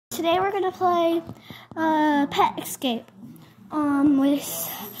today we're gonna play Pet Escape with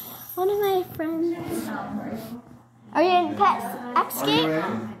one of my friends. Are you in Pet Escape?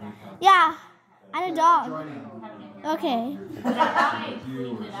 Yeah, and a dog. Okay.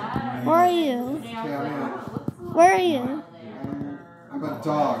 Where are you? Where are you? I'm a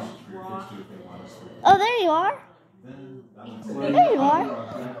dog. Oh, there you are. There you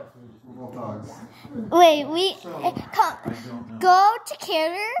are. Dogs. Wait, go to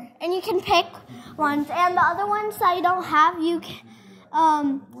character and you can pick ones, and the other ones that you don't have, you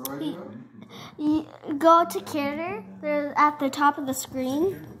go to character. They're at the top of the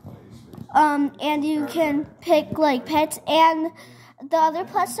screen, and you can pick like pets, and the other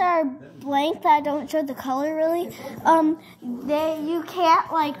pets that are blank that I don't show the color really. You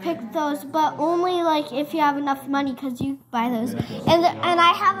can't like pick those, but only like if you have enough money, because you buy those. And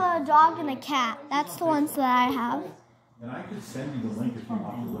I have a dog and a cat. That's the ones that I have. And I could send you the link if you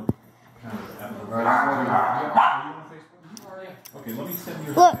want to look kind of at the. Okay, let me send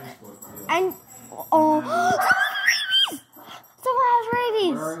you Look, Facebook. and someone has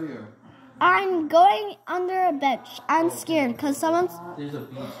rabies. Where are you? I'm going under a bench. I'm scared because a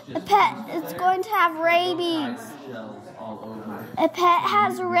pet is going to have rabies. A pet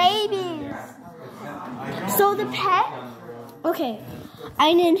has rabies. So the pet, okay,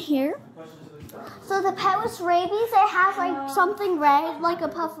 I'm in here. So the pet with rabies, it has like something red, like a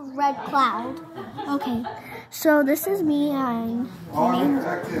puff of red cloud. Okay, so this is me. I'm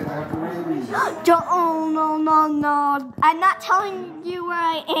infected. I have rabies. Oh, no. I'm not telling you where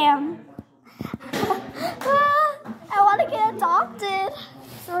I am. I want to get adopted.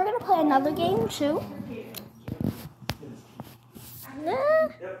 So we're going to play another game too.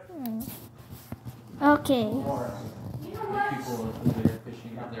 Okay.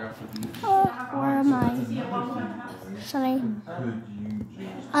 Where am I? Should I?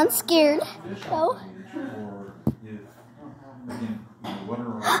 I'm scared. Go.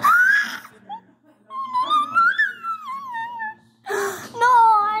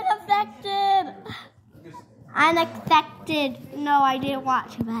 I'm affected. No, I didn't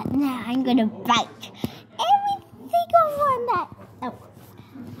want to, but now I'm gonna bite every single one that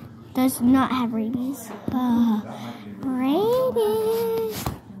does not have rabies. Rabies.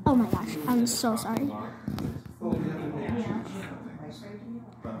 Oh my gosh, I'm so sorry.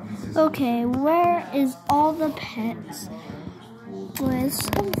 Okay, where is all the pets? Was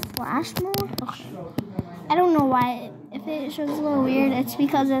some flash mode? Okay. I don't know why. If it shows a little weird, it's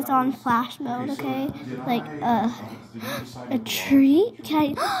because it's on flash mode, okay? Like, a treat?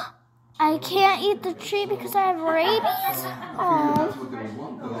 I can't eat the treat because I have rabies? Oh.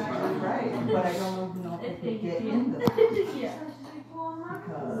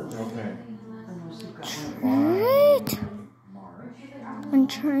 Treat? I'm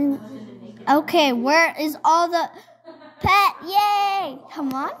trying. Okay, where is all the pet? Yay!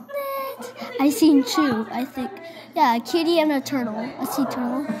 Come on, pet. I seen two, I think. Yeah, a kitty and a turtle. A sea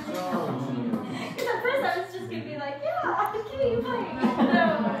turtle. At first I was just going to be like, yeah, kitty, you're fine.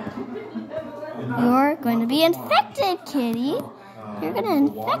 You're going to be infected, kitty. You're going to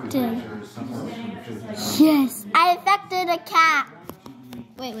infected. Yes, I infected a cat.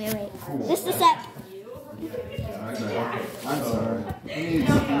 Wait. This is that. I'm sorry. I need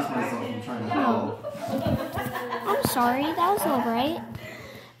to excuse myself. I'm trying to help. I'm sorry, that was all right.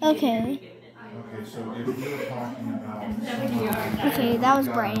 Okay. Okay, so if you were talking about. Okay, that was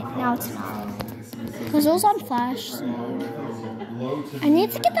bright. Now it's not. Because it was on flash. So. I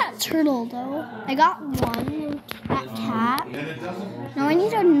need to get that turtle though. I got one. That cat. Now I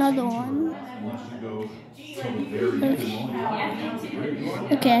need another one.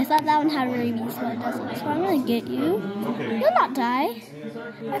 Okay, I thought that one had rabies, but it doesn't. So I'm gonna get you. You'll not die.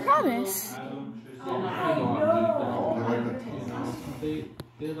 I promise.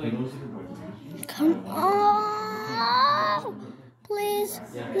 Come on. Please,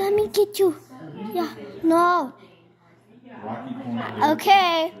 let me get you. Yeah, no.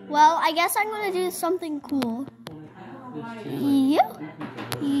 Okay, well, I guess I'm gonna do something cool. You.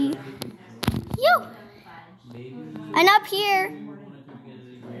 I'm up here.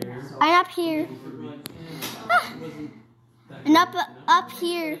 Ah. And up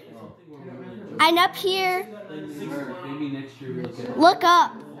here. I'm up here. Look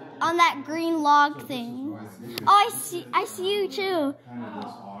up on that green log thing. Oh, I see you too.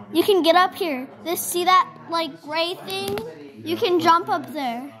 You can get up here. See that like gray thing? You can jump up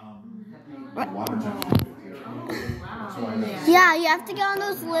there. Yeah, you have to get on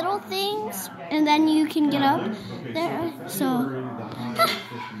those little things, and then you can get up there. So,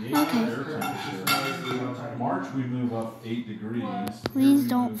 okay. March we move up 8 degrees. Please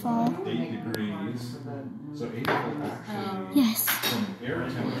don't fall. 8 degrees. So April actually. Yes. From air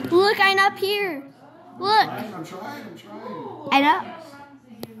temperature. Look, I'm up here. Look. I'm trying. I'm up.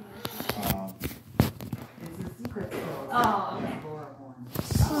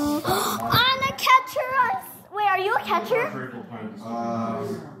 I'm a catcher. Wait, are you a catcher?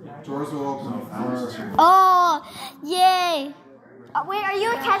 Doors will open first. Oh, yay. Wait, are you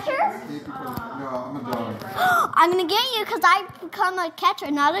a catcher? No, I'm a dog. I'm going to get you because I've become a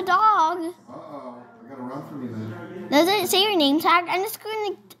catcher, not a dog. Uh-oh. I gotta run from you then. Does it say your name tag? I'm just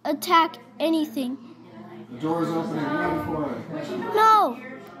going to attack anything. The door's opening. Run for it. No.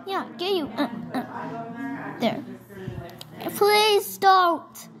 Yeah, get you. There. Please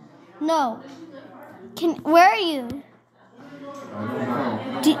don't. No. Where are you? I don't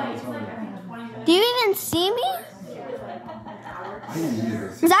know. Do you even see me? I need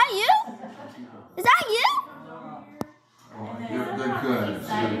this. Is that you? Is that you? Oh, they're good.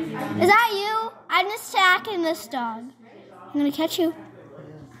 Is that you? I'm just attacking this dog. I'm going to catch you.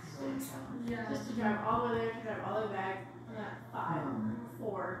 Just to drive all the way there, to drive all the way back, and then 5,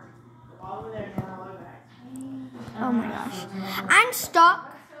 4, all the way there, and all the way back. Oh my gosh. I'm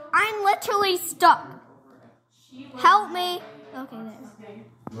stuck. I'm literally stuck. Help me. Okay,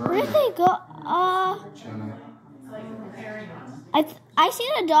 there. Where did they go? Jenna. I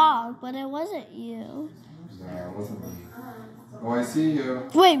seen a dog, but it wasn't you. No, it wasn't me. Oh, I see you.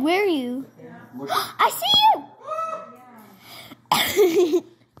 Wait, where are you? Look. I see you!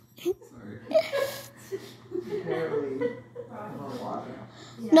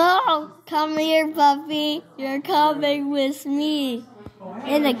 No, come here, puppy. You're coming with me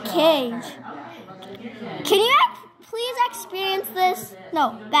in a cage. Can you please experience this?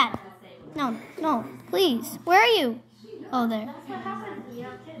 No, bad. No, please. Where are you? Oh, there. That's what happens when you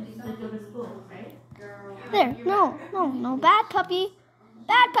have kids. You go to school, right? There. No. Bad puppy.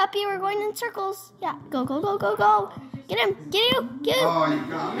 Bad puppy. We're going in circles. Yeah. Go. Get him. Get you. Oh, you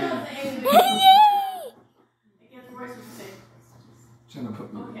got me. Yay! Jenna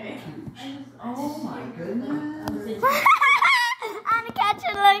put me in a cage. Oh my goodness. I'm a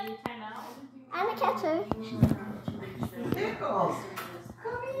catcher, look. I'm a catcher. Pickles.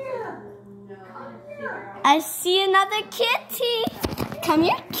 Come here. I see another kitty. Come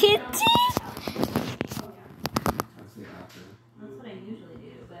here, kitty. That's the after. That's what I usually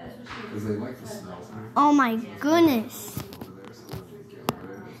do, but... Because they like the smell. Oh my goodness.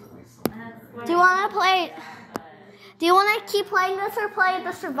 Do you want to play? Do you want to keep playing this or play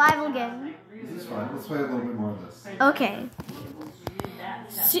the survival game? This is fine. Let's play a little bit more of this. Okay.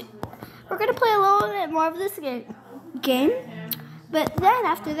 So, we're going to play a little bit more of this game. But then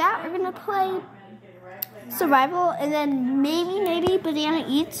after that, we're going to play survival. And then maybe Banana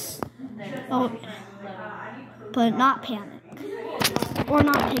Eats. Oh, but not Panic. Or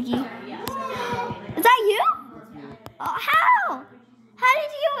not Piggy. Is that you? Oh, how? How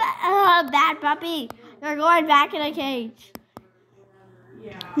did you... bad puppy. You're going back in a cage.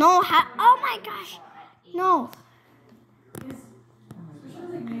 No, oh my gosh. No.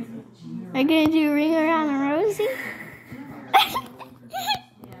 Are you going to do Ring Around the Rosie?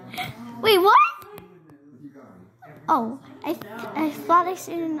 Wait, what? Oh, I thought I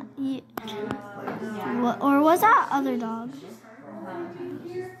seen you. Or was that other dog?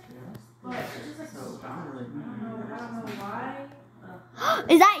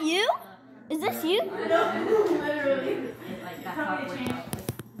 Is that you? Is this you? Literally. Like, that's how it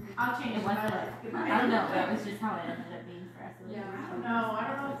I'll change it. I don't know. That was just how it ended up being for us. Yeah, I don't know.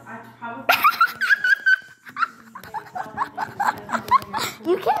 I probably...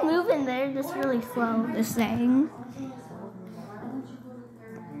 You can move in there just really slow, just saying.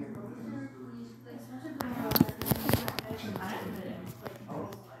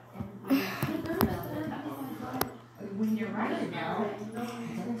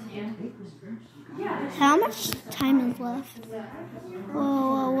 How much time is left?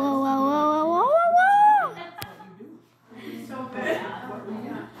 Whoa.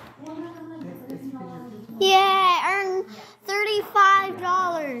 Yeah, I earned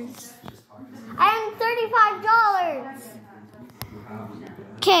 $35. I earned $35.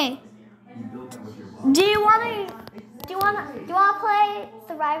 Okay. Do you want to play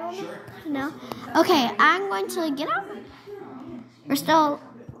survival? No. Okay, I'm going to get up. We're still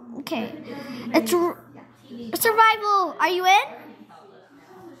okay. It's survival. Are you in?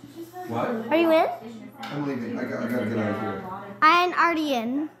 What? Are you in? I'm leaving. I gotta get out of here. I'm already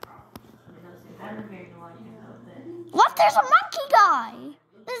in. What? There's a monkey guy.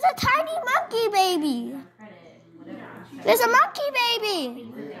 There's a tiny monkey baby. There's a monkey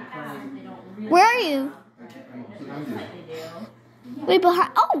baby. Where are you? Wait,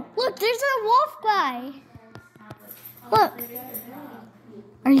 behind. Oh, look, there's a wolf guy. Look.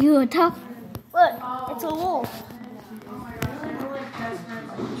 Are you a tough? Look, it's a wolf.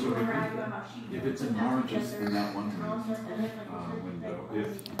 If it's in March, it's in that one window.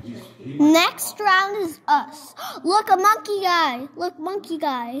 Next round is us. Look, a monkey guy. Look, monkey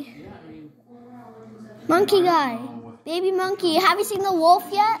guy. Monkey guy. Baby monkey. Have you seen the wolf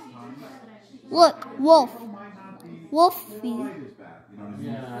yet? Look, wolf. Wolfie.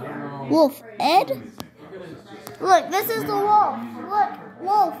 Wolf. Ed? Look, this is the wolf. Look,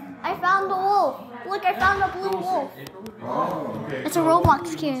 wolf. I found the wolf. Look, I found a blue wolf. Oh, okay. It's a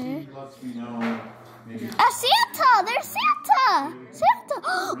Roblox character. Santa! There's Santa! Santa!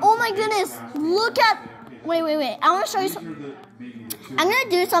 Oh my goodness! Look at... Wait. I want to show you something. I'm going to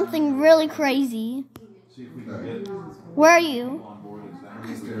do something really crazy. Where are you?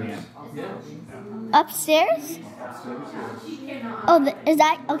 Upstairs? Oh, is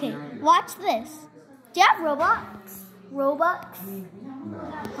that... Okay, watch this. Do you have Roblox? Robux?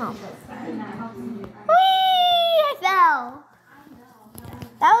 Oh. Whee! I fell.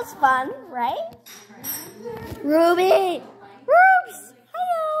 That was fun, right? Ruby! Rubes!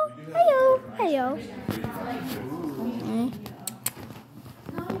 Hello!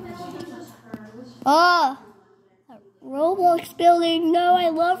 Oh! Roblox building. No, I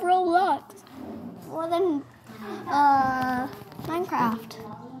love Roblox. More than Minecraft.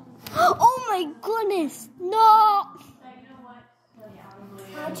 Oh my goodness! No!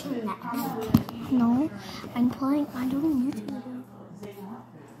 What's next? No, I'm doing YouTube.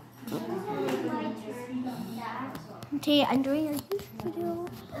 Okay, I'm doing a YouTube video.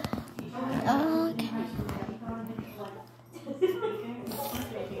 Okay.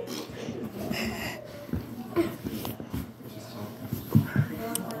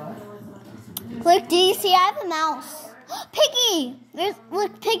 Look, do you see? I have a mouse. Piggy!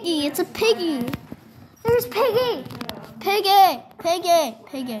 Look, Piggy. It's a piggy. There's Piggy.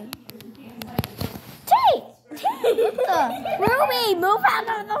 Piggy. Ruby, move out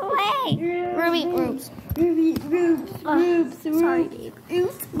of the way. Ruby, sorry, babe.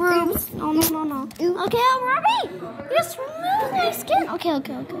 Rubes. No. Okay, Ruby. Just remove my skin. Okay. I'm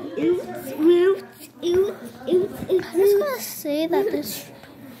just gonna say that this.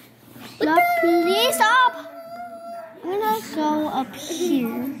 No, please stop. I'm gonna go up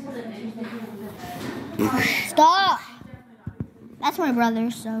here. Stop. That's my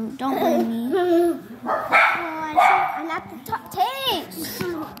brother, so don't blame me. I'm at the top. Take!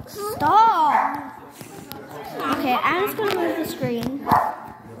 Stop! Okay, I'm just gonna move the screen.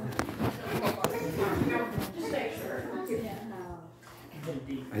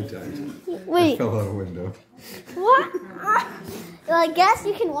 I died. Wait. I fell out a window. What? Well, I guess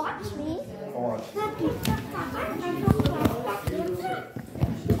you can watch me.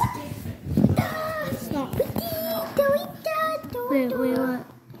 Wait, what?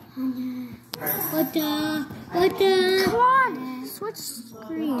 What the? Come on, switch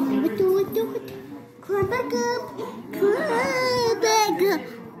screen. Come back up.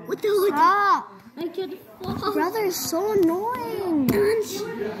 Stop. I can't fall. Brother is so annoying.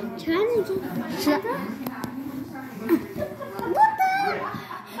 Shut up. What the?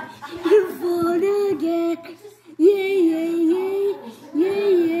 You fall again.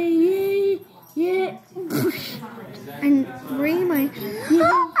 Yeah. And bring my... I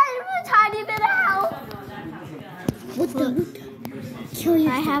have a tiny bit of health. What the?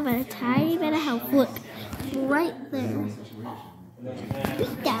 I have a tiny bit of health. Look, right there.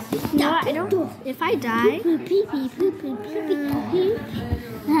 No, I don't. If I die, I'm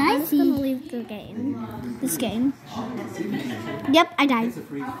just gonna leave the game. This game. Yep, I died.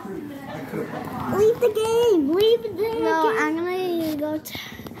 Leave the game. No, I'm gonna go to...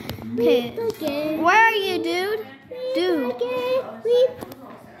 Okay, where are you, dude? Dude,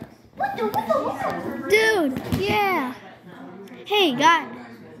 yeah. Hey, God.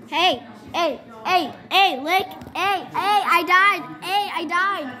 Hey, Lick. Hey, I died.